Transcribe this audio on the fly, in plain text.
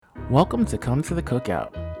Welcome to Come to the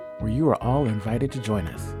Cookout, where you are all invited to join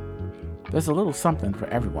us. There's a little something for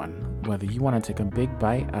everyone, whether you want to take a big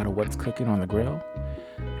bite out of what's cooking on the grill,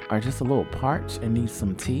 or just a little parched and need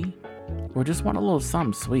some tea, or just want a little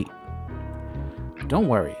something sweet. Don't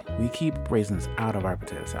worry, we keep raisins out of our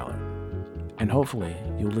potato salad. And hopefully,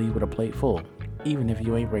 you'll leave with a plate full, even if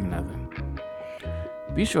you ain't bring nothing.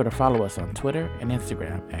 Be sure to follow us on Twitter and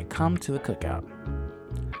Instagram at Come to the Cookout.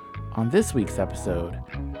 On this week's episode,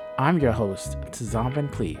 I'm your host,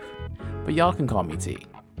 Tazan Cleve, but y'all can call me T.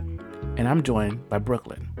 And I'm joined by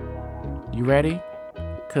Brooklyn. You ready?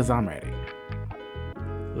 Cause I'm ready.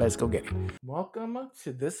 Let's go get it. Welcome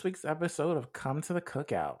to this week's episode of Come to the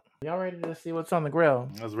Cookout. Y'all ready to see what's on the grill?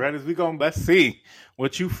 As ready as we go. Let's see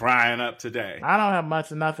what you frying up today. I don't have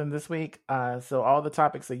much of nothing this week, so all the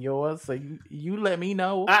topics are yours. So you let me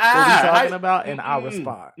know what we're talking about, and I'll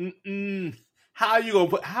respond. How you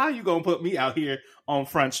gonna put me out here on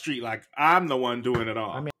Front Street like I'm the one doing it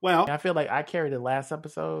all? I feel like I carried it last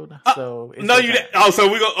episode, so no, you didn't. Oh,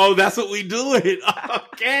 so we go. Oh, that's what we do it.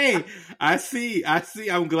 Okay, I see.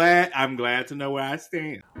 I'm glad to know where I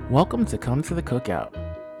stand. Welcome to Come to the Cookout,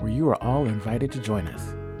 where you are all invited to join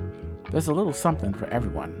us. There's a little something for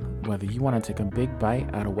everyone, whether you want to take a big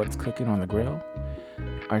bite out of what's cooking on the grill,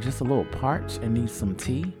 or just a little parched and need some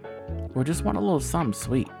tea, or just want a little something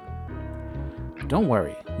sweet. Don't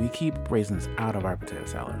worry, we keep raisins out of our potato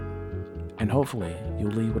salad. And hopefully,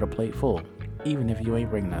 you'll leave with a plate full, even if you ain't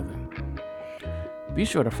bring nothing. Be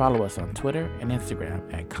sure to follow us on Twitter and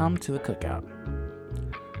Instagram at Come to the Cookout.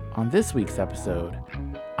 On this week's episode,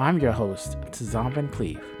 I'm your host, Tazan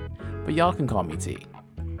Cleve, but y'all can call me T.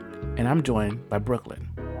 And I'm joined by Brooklyn.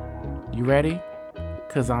 You ready?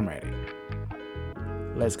 Cause I'm ready.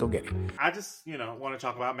 Let's go get it. I just, want to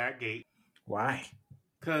talk about Matt Gaetz. Why?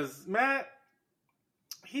 Because Matt,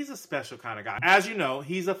 he's a special kind of guy. As you know,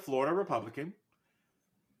 he's a Florida Republican.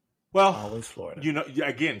 Well, always Florida.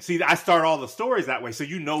 Again, see, I start all the stories that way, so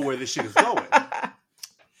you know where this shit is going.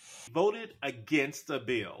 Voted against a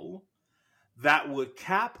bill that would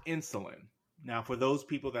cap insulin. Now, for those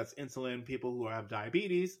people that's insulin, people who have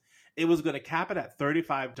diabetes, it was going to cap it at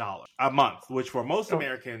 $35 a month, which for most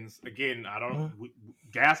Americans, again,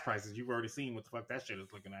 gas prices, you've already seen what the fuck that shit is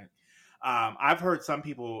looking like. I've heard some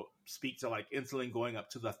people speak to like insulin going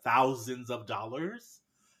up to the thousands of dollars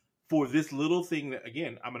for this little thing that,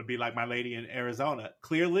 again, I'm going to be like my lady in Arizona,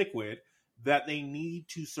 clear liquid that they need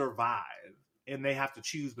to survive. And they have to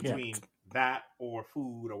choose between that or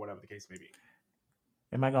food or whatever the case may be.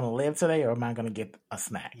 Am I going to live today or am I going to get a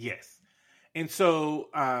snack? Yes. And so,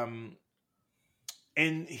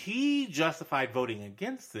 and he justified voting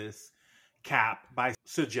against this cap by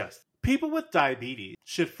suggesting people with diabetes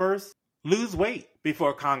should first lose weight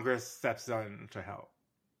before Congress steps in to help.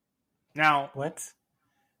 Now, what?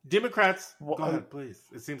 Democrats, go ahead, please.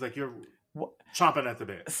 It seems like you're chomping at the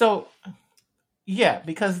bit. So, yeah,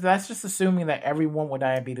 because that's just assuming that everyone with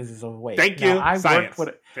diabetes is overweight. Thank you. Science.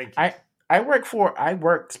 Thank you. I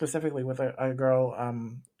worked specifically with a girl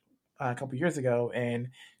a couple years ago, and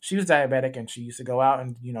she was diabetic, and she used to go out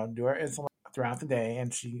and do her insulin throughout the day,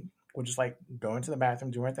 and she would just like go into the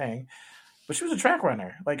bathroom, do her thing. But she was a track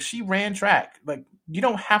runner. Like, she ran track. Like, you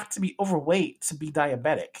don't have to be overweight to be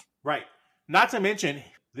diabetic. Right. Not to mention,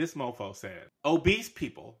 this mofo said, obese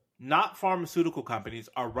people, not pharmaceutical companies,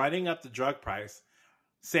 are running up the drug price,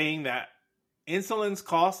 saying that insulin's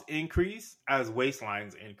costs increase as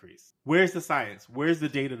waistlines increase. Where's the science? Where's the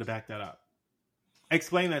data to back that up?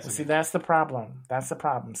 Explain that to me. See, that's the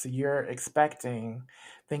problem. So you're expecting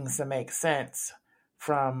things to make sense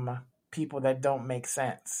from people that don't make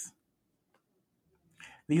sense.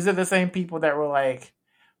 These are the same people that were like,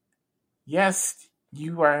 yes,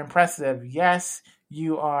 you are impressive. Yes,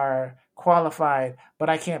 you are qualified, but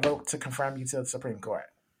I can't vote to confirm you to the Supreme Court.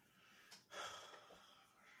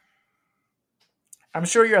 I'm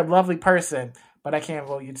sure you're a lovely person, but I can't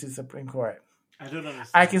vote you to the Supreme Court. I don't understand.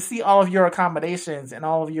 I can see all of your accommodations and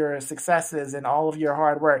all of your successes and all of your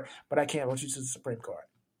hard work, but I can't vote you to the Supreme Court.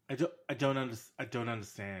 I don't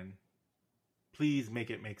understand. Please make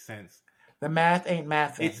it make sense. The math ain't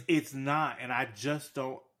mathing. It's not, and I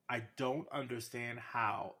don't understand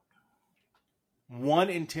how 1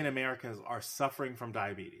 in 10 Americans are suffering from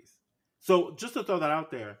diabetes. So just to throw that out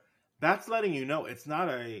there, that's letting you know it's not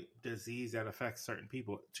a disease that affects certain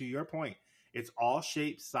people. To your point, it's all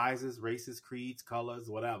shapes, sizes, races, creeds, colors,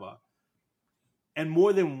 whatever. And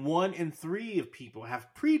more than 1 in 3 of people have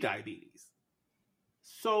prediabetes.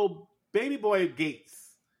 So, baby boy Gaetz,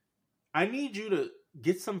 I need you to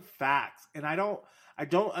get some facts. And I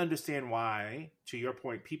don't understand why, to your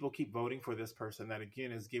point, people keep voting for this person that,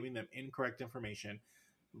 again, is giving them incorrect information.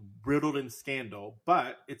 riddled in scandal,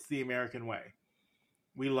 but it's the American way.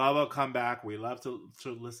 We love a comeback. We love to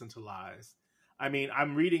listen to lies. I mean,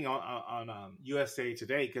 I'm reading on USA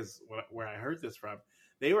Today because where I heard this from,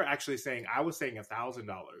 they were actually saying, I was saying $1,000,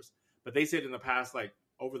 but they said in the past, like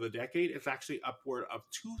over the decade, it's actually upward of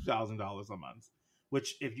 $2,000 a month.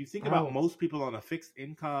 Which, if you think about most people on a fixed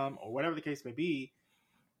income or whatever the case may be,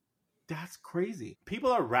 that's crazy.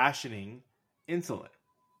 People are rationing insulin.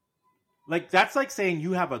 Like that's like saying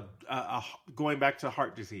you have a going back to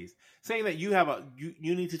heart disease, saying that you have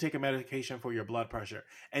you need to take a medication for your blood pressure,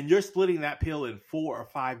 and you're splitting that pill in 4 or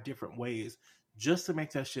 5 different ways just to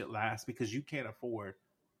make that shit last because you can't afford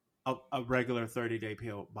a regular 30-day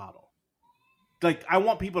pill bottle. Like I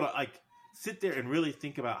want people to like sit there and really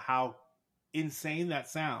think about how insane that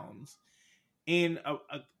sounds in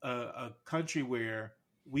a country where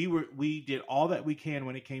we did all that we can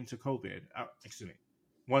when it came to COVID. Excuse me.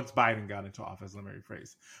 Once Biden got into office, let me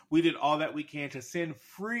rephrase. We did all that we can to send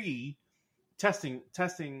free testing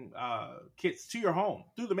kits to your home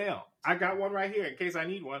through the mail. I got one right here in case I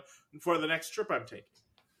need one for the next trip I'm taking.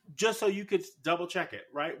 Just so you could double check it,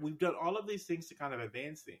 right? We've done all of these things to kind of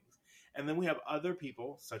advance things. And then we have other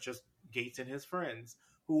people, such as Gates and his friends,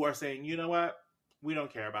 who are saying, you know what? We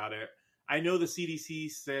don't care about it. I know the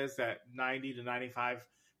CDC says that 90 to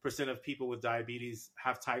 95% of people with diabetes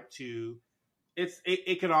have type 2.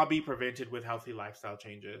 It can all be prevented with healthy lifestyle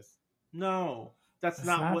changes. No, that's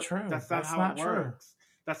not true. That's not how it works.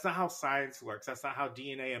 That's not how science works. That's not how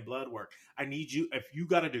DNA and blood work. I need you, if you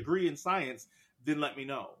got a degree in science, then let me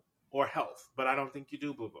know. Or health. But I don't think you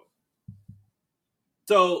do, boo-boo.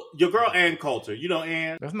 So, your girl Ann Coulter. You know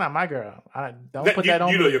Ann? That's not my girl. Don't put that on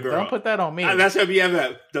me. You know your girl. Don't put that on me. That's your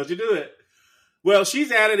BFF. Don't you do it. Well,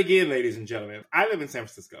 she's at it again, ladies and gentlemen. I live in San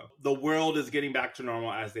Francisco. The world is getting back to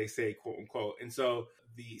normal, as they say, quote unquote. And so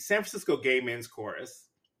the San Francisco Gay Men's Chorus,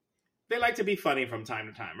 they like to be funny from time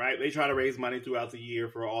to time, right? They try to raise money throughout the year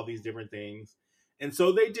for all these different things. And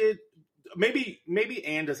so they did, maybe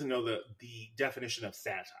Anne doesn't know the definition of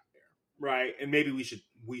satire, right? And maybe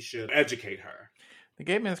we should educate her. The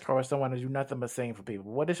Gay Men's Chorus don't want to do nothing but sing for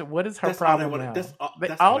people. What is her problem now?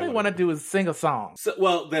 All they want to do is sing a song. So,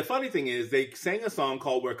 well, the funny thing is they sang a song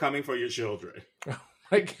called "We're Coming for Your Children." Oh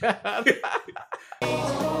my God.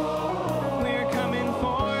 We're coming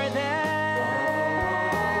for them.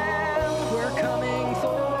 We're coming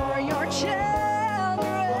for your children.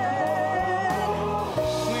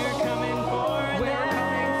 We're coming for them. We're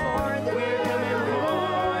coming for them. We're coming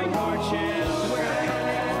for your children.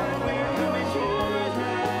 We're coming for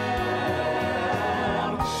them.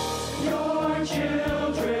 Your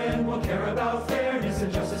children will care about fairness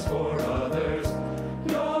and justice for others.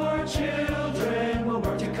 Your children will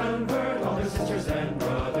work to convert all their sisters and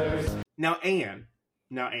brothers. Now Anne,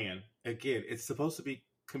 again, it's supposed to be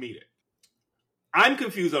comedic. I'm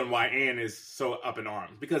confused on why Anne is so up in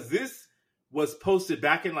arms because this was posted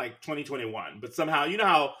back in like 2021, but somehow you know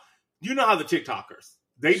how the TikTokers,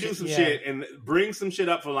 they do some shit and bring some shit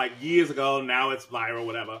up from like years ago. Now it's viral,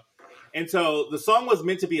 whatever. And so the song was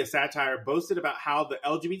meant to be a satire, boasted about how the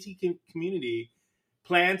LGBT community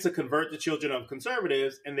planned to convert the children of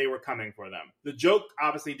conservatives, and they were coming for them. The joke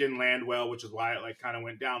obviously didn't land well, which is why it like kind of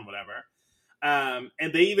went down, whatever.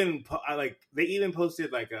 And they even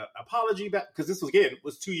posted like a apology back because this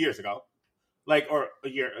was 2 years ago, or a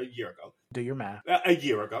year ago. Do your math. A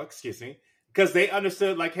year ago, excuse me, because they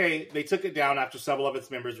understood like, hey, they took it down after several of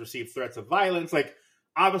its members received threats of violence. Like,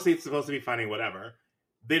 obviously, it's supposed to be funny, whatever.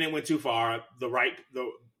 Then it went too far. The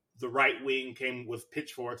right wing came with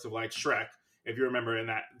pitchforks of like Shrek. If you remember in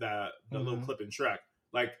that the little clip in Shrek,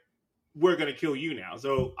 like, we're going to kill you now.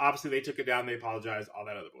 So obviously they took it down. They apologized, all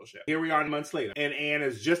that other bullshit. Here we are months later. And Anne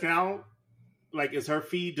is just now, like, is her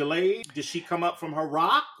feed delayed? Did she come up from her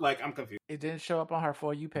rock? Like, I'm confused. It didn't show up on her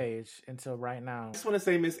For You page until right now. I just want to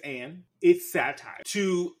say, Miss Anne, it's satire.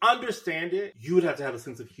 To understand it, you would have to have a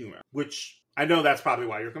sense of humor, which I know that's probably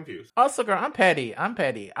why you're confused. Also, girl, I'm petty. I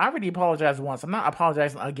already apologized once. I'm not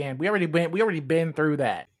apologizing again. We already been through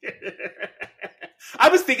that. I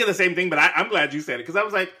was thinking the same thing, but I'm glad you said it because I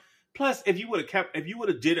was like, plus, if you would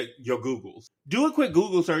have did your Googles, do a quick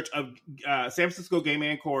Google search of San Francisco Gay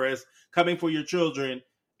Man Chorus coming for your children,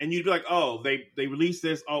 and you'd be like, oh, they released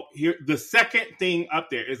this. Oh, here, the second thing up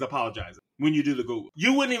there is apologizing when you do the Google.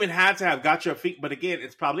 You wouldn't even have to have got your feet, but again,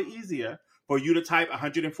 it's probably easier for you to type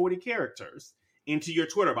 140 characters into your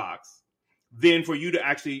Twitter box than for you to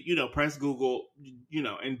actually, press Google,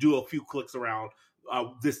 and do a few clicks around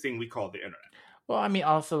this thing we call the internet. Well, I mean,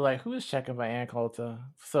 also, like, who is checking for Ann Coulter?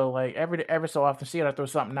 So, like, every so often, she gotta throw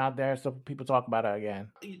something out there so people talk about her again.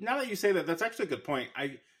 Now that you say that, that's actually a good point.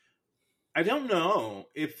 I don't know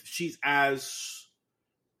if she's as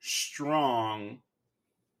strong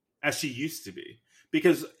as she used to be,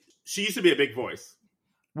 because she used to be a big voice.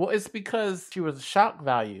 Well, it's because she was shock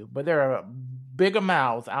value, but there are bigger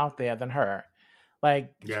mouths out there than her.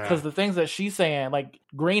 Like, because the things that she's saying, like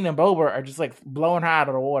Green and Boba, are just like blowing her out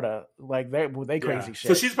of the water. Like they crazy shit.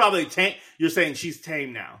 So she's probably tame. You're saying she's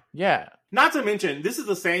tame now. Yeah. Not to mention, this is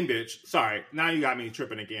the same bitch. Sorry, now you got me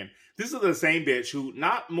tripping again. This is the same bitch who,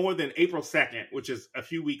 not more than April 2nd, which is a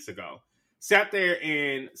few weeks ago, sat there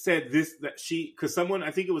and said this, that she, because someone,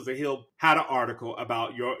 I think it was The Hill, had an article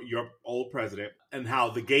about your old president and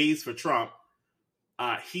how the gays for Trump,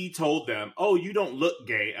 he told them, "Oh, you don't look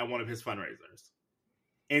gay" at one of his fundraisers.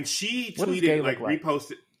 And she tweeted, like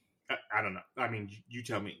reposted. I don't know. I mean, you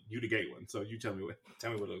tell me. You the gay one, so you tell me what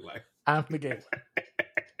it looked like. I'm the gay one.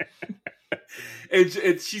 and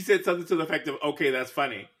she said something to the effect of, "Okay, that's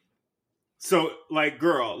funny." So, like,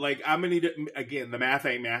 girl, like, I'm gonna need to, again, the math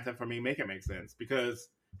ain't mathing for me. Make it make sense, because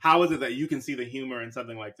how is it that you can see the humor in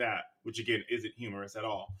something like that, which again isn't humorous at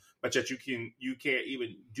all, but yet you can't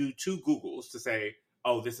even do 2 Googles to say,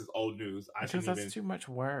 "Oh, this is old news." Because that's too much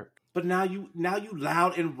work. But now you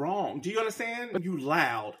loud and wrong. Do you understand? You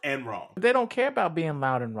loud and wrong. They don't care about being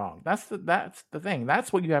loud and wrong. That's the thing.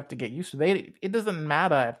 That's what you have to get used to. It doesn't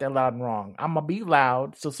matter if they're loud and wrong. I'm gonna be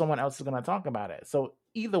loud, so someone else is gonna talk about it. So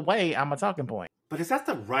either way, I'm a talking point. But is that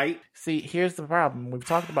the right? See, here's the problem. We've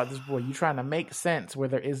talked about this before. You're trying to make sense where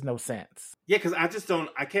there is no sense. Yeah, because I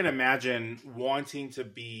can't imagine wanting to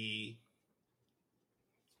be.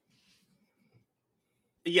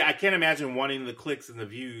 Yeah, I can't imagine wanting the clicks and the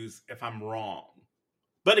views if I'm wrong.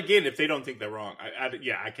 But again, if they don't think they're wrong,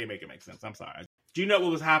 I can't make it make sense. I'm sorry. Do you know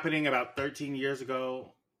what was happening about 13 years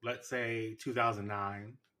ago? Let's say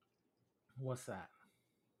 2009. What's that?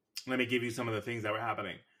 Let me give you some of the things that were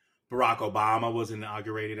happening. Barack Obama was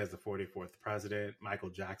inaugurated as the 44th president.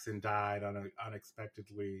 Michael Jackson died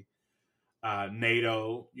unexpectedly.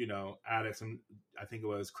 NATO, added some. I think it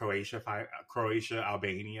was Croatia,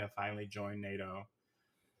 Albania finally joined NATO.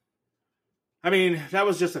 I mean, that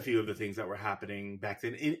was just a few of the things that were happening back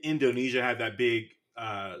then. Indonesia had that big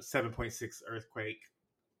 7.6 earthquake.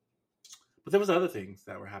 But there was other things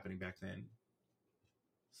that were happening back then,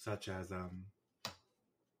 such as a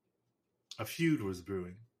feud was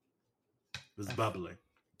brewing. It was bubbling.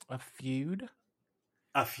 A feud?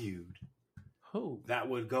 A feud. Who? That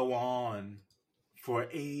would go on for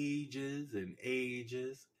ages and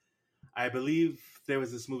ages. I believe there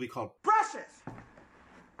was this movie called Precious!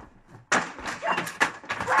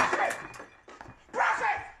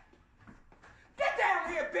 Get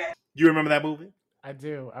down here, bitch! You remember that movie? I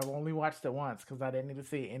do. I've only watched it once because I didn't need to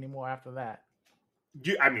see it anymore after that.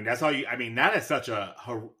 That's all you. I mean, that is such a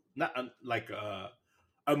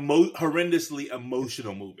horrendously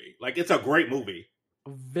emotional movie. Like, it's a great movie.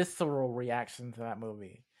 Visceral reaction to that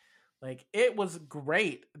movie. Like, it was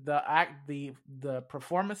great. The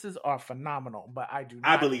performances are phenomenal, but I do not.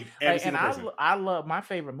 I believe every single person. I love, my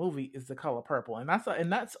favorite movie is The Color Purple, and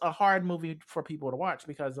that's a hard movie for people to watch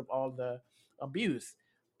because of all the abuse.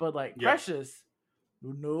 But like Precious,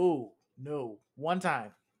 no, one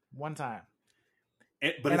time.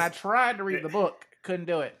 And I tried to read the book, couldn't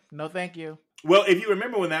do it. No, thank you. Well, if you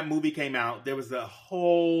remember when that movie came out, there was a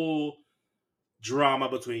whole drama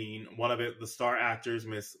between one of the star actors,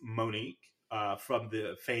 Miss Monique, from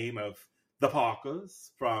the fame of The Parkers,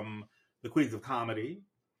 from the Queens of Comedy.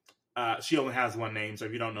 She only has one name, so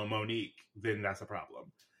if you don't know Monique, then that's a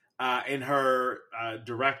problem. And her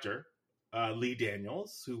director, Lee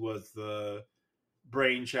Daniels, who was the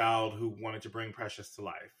brainchild who wanted to bring Precious to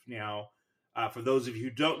life. Now, for those of you who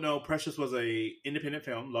don't know, Precious was a independent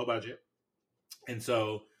film, low budget. And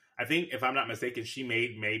so I think, if I'm not mistaken, she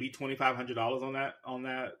made maybe $2,500 on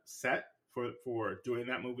that set for doing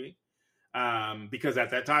that movie. Because at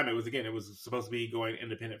that time, it was supposed to be going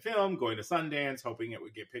independent film, going to Sundance, hoping it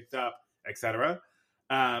would get picked up, etc.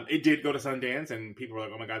 It did go to Sundance, and people were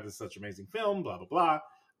like, "Oh my God, this is such an amazing film!" Blah blah blah.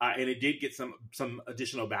 And it did get some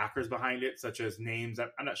additional backers behind it, such as names.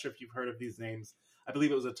 I'm not sure if you've heard of these names. I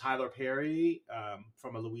believe it was a Tyler Perry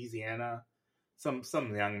from Louisiana, some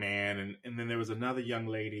young man, and then there was another young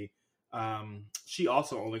lady. She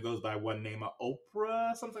also only goes by one name,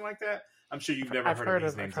 Oprah, something like that. I'm sure you've never heard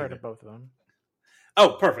of these names. I've heard of both of them.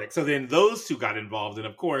 Oh, perfect. So then those two got involved, and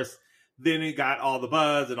of course, then it got all the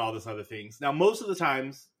buzz and all this other things. Now, most of the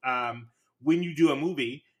times, when you do a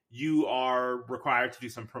movie, you are required to do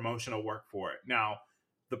some promotional work for it. Now,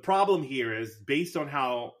 the problem here is, based on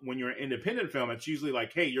how, when you're an independent film, it's usually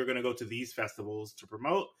like, hey, you're going to go to these festivals to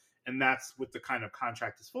promote, and that's what the kind of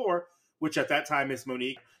contract is for. which at that time, Miss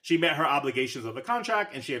Monique, she met her obligations of the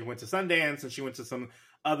contract, and she had went to Sundance, and she went to some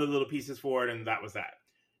other little pieces for it, and that was that.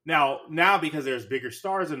 Now, because there's bigger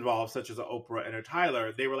stars involved, such as an Oprah and a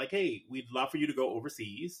Tyler, they were like, hey, we'd love for you to go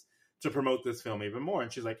overseas to promote this film even more.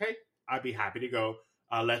 And she's like, hey, I'd be happy to go.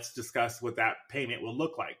 Let's discuss what that payment will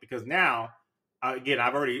look like. Because now, again,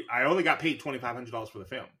 I only got paid $2,500 for the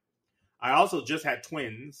film. I also just had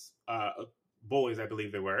twins, boys, I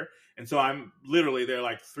believe they were. And so I'm literally, they're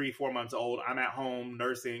like 3-4 months old. I'm at home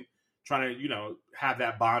nursing, trying to, have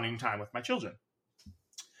that bonding time with my children.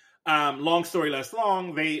 Long story less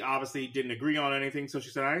long, they obviously didn't agree on anything, so she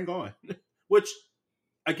said, I ain't going. Which,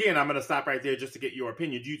 again, I'm going to stop right there just to get your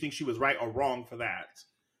opinion. Do you think she was right or wrong for that?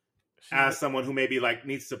 As someone who maybe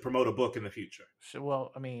needs to promote a book in the future.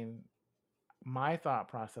 Well, I mean, my thought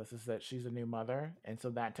process is that she's a new mother, and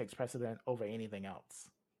so that takes precedent over anything else.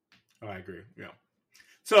 Oh, I agree, yeah.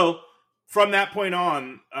 So, from that point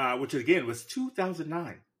on, which again was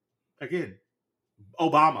 2009, again,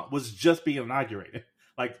 Obama was just being inaugurated.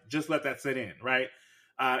 Just let that sit in, right?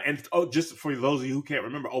 Just for those of you who can't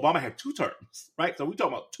remember, Obama had 2 terms, right? So we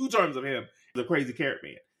talking about 2 terms of him, the crazy carrot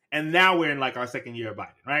man. And now we're in our second year of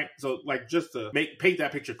Biden, right? So just to paint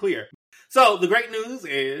that picture clear. So the great news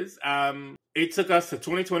is it took us to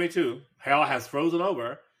 2022. Hell has frozen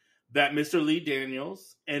over that Mr. Lee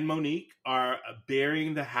Daniels and Monique are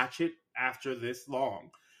burying the hatchet after this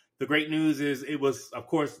long. The great news is it was, of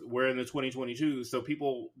course, we're in the 2022, so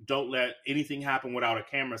people don't let anything happen without a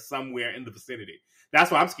camera somewhere in the vicinity.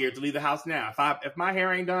 That's why I'm scared to leave the house now. If my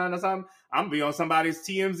hair ain't done or something, I'm going to be on somebody's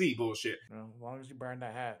TMZ bullshit. Well, as long as you burn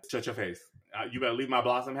that hat. Shut your face. You better leave my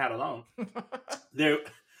Blossom hat alone.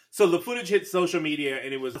 So the footage hit social media,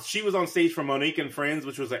 and she was on stage for Monique and Friends,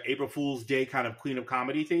 which was an April Fool's Day kind of Queen of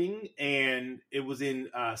Comedy thing, and it was in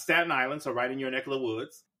Staten Island, so right in your neck of the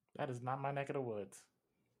woods. That is not my neck of the woods.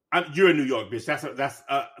 You're in New York, bitch. That's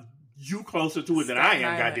you closer to it than I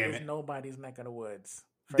am. Goddamn it! Nobody's neck of the woods.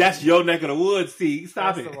 That's your neck of the woods. See,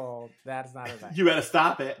 stop it. First of all, that's not a thing. You better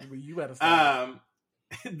stop it. You better stop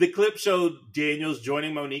it. The clip showed Daniels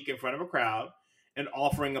joining Monique in front of a crowd and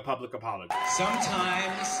offering a public apology.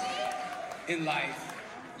 Sometimes in life,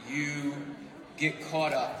 you get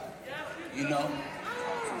caught up.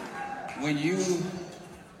 When you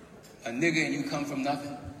a nigga and you come from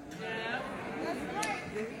nothing.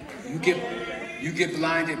 You get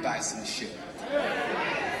blinded by some shit.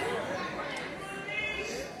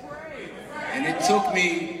 And it took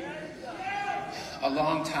me a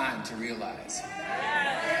long time to realize.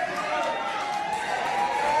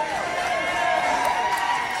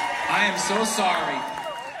 I am so sorry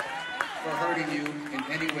for hurting you in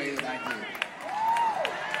any way that I did.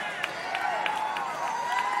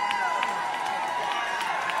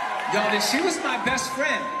 Y'all, she was my best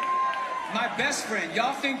friend. My best friend.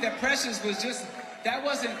 Y'all think that Precious was just, that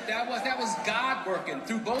was God working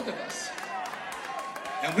through both of us.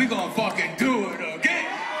 And we gonna fucking do it again.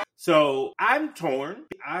 So I'm torn.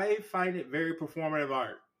 I find it very performative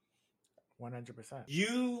art. 100%.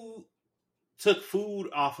 You took food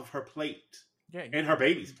off of her plate. Yeah. And her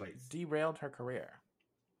baby's plate. Derailed her career.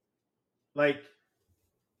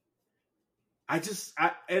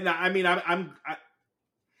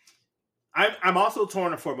 I'm also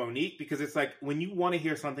torn for Monique because it's when you want to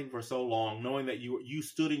hear something for so long, knowing that you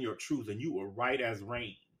stood in your truth and you were right as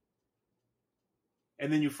rain.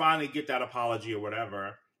 And then you finally get that apology or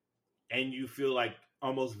whatever, and you feel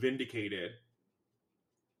almost vindicated.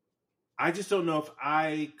 I just don't know if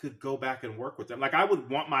I could go back and work with them. I would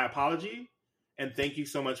want my apology and thank you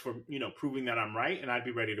so much for, proving that I'm right, and I'd be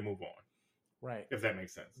ready to move on. Right. If that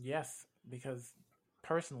makes sense. Yes, because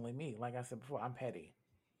personally, me, like I said before, I'm petty.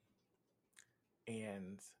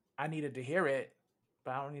 And I needed to hear it,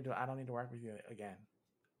 but I don't need to work with you again.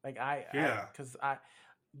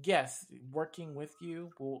 Yes, working with you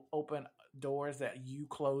will open doors that you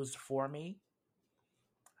closed for me.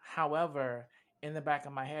 However, in the back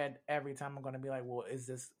of my head, every time I'm going to be like, well,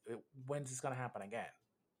 when's this going to happen again?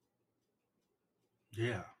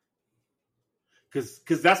 Yeah.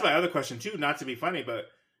 Because that's my other question too, not to be funny, but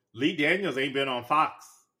Lee Daniels ain't been on Fox.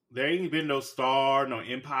 There ain't been no Star, no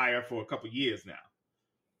Empire for a couple years now.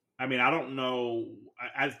 I mean, I don't know.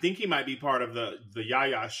 I think he might be part of the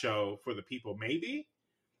Yaya show for the people, maybe.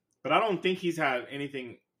 But I don't think he's had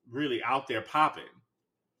anything really out there popping.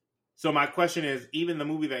 So my question is, even the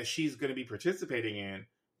movie that she's going to be participating in,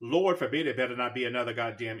 Lord forbid it better not be another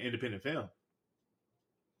goddamn independent film.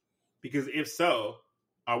 Because if so,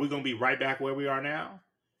 are we going to be right back where we are now?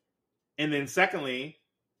 And then secondly,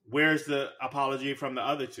 where's the apology from the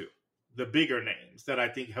other two? The bigger names that I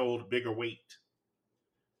think hold bigger weight.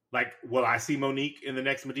 Will I see Monique in the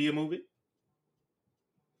next Madea movie?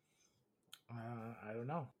 I don't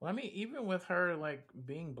know. Well, I mean, even with her like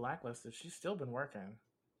being blacklisted, she's still been working.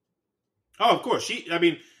 Oh, of course. I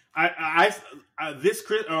mean, this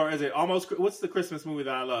or is it almost? What's the Christmas movie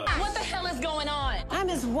that I love? What the hell is going on? I'm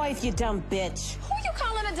his wife, you dumb bitch. Who you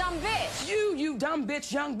calling a dumb bitch? You dumb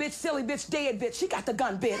bitch, young bitch, silly bitch, dead bitch. She got the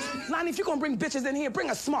gun, bitch. Lonnie, if you're gonna bring bitches in here, bring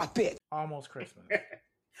a smart bitch. Almost Christmas.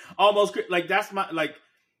 Almost like that's my like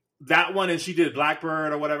that one, and she did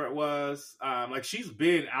Blackbird or whatever it was. Like she's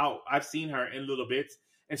been out. I've seen her in little bits,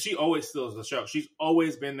 and she always steals the show. She's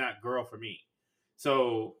always been that girl for me.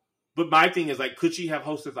 So, but my thing is like, could she have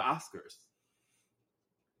hosted the Oscars?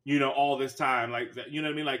 You know, all this time, like you know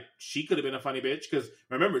what I mean? Like she could have been a funny bitch because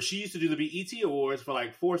remember she used to do the BET Awards for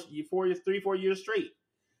like 4 years straight.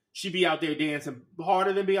 She'd be out there dancing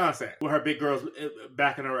harder than Beyonce with her big girls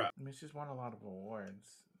backing her up. I mean, she's won a lot of awards,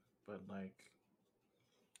 but like,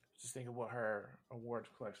 just think of what her awards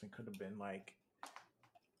collection could have been like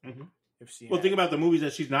if she. Well, think about the movies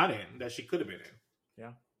that she's not in that she could have been in.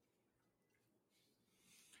 Yeah.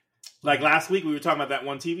 Like last week, we were talking about that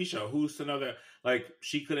one TV show. Who's to know that? Like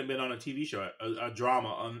she could have been on a TV show, a drama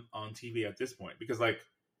on TV at this point, because like,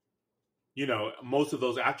 you know, most of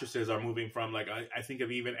those actresses are moving from like I think of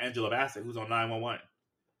even Angela Bassett, who's on 911.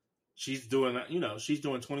 She's doing, you know, she's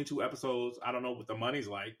doing 22 episodes. I don't know what the money's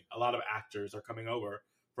like. A lot of actors are coming over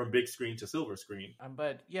from big screen to silver screen.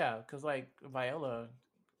 But yeah, because like Viola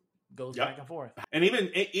goes back and forth, and even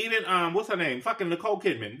what's her name? Fucking Nicole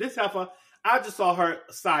Kidman. This heifer. I just saw her.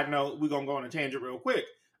 Side note, we're gonna go on a tangent real quick.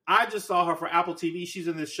 I just saw her for Apple TV. She's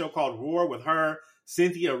in this show called Roar with her,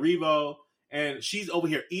 Cynthia Erivo, and she's over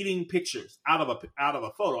here eating pictures out of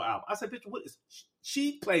a photo album. I said, "Bitch, what is?"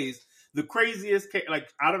 She plays the craziest. Like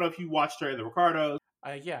I don't know if you watched her in The Ricardos.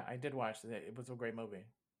 Yeah, I did watch it. It was a great movie.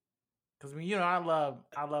 Because you know, I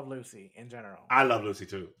love Lucy in general. I love Lucy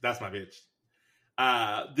too. That's my bitch.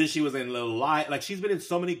 Then she was in Little Light. Like she's been in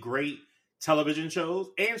so many great television shows,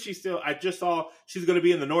 and I just saw she's going to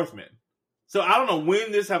be in The Northman. So I don't know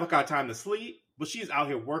when this have got time to sleep, but she's out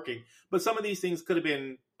here working. But some of these things could have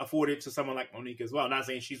been afforded to someone like Monique as well. Not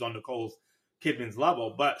saying she's on Nicole Kidman's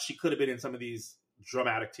level, but she could have been in some of these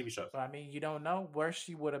dramatic TV shows. But I mean, you don't know where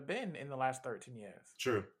she would have been in the last 13 years.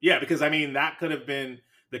 True. Yeah, because I mean, that could have been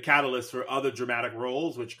the catalyst for other dramatic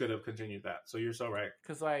roles, which could have continued that. So you're so right.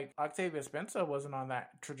 Because like Octavia Spencer wasn't on that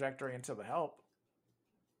trajectory until The Help.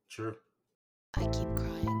 True. I keep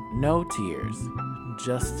crying. No tears,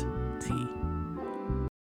 just tea.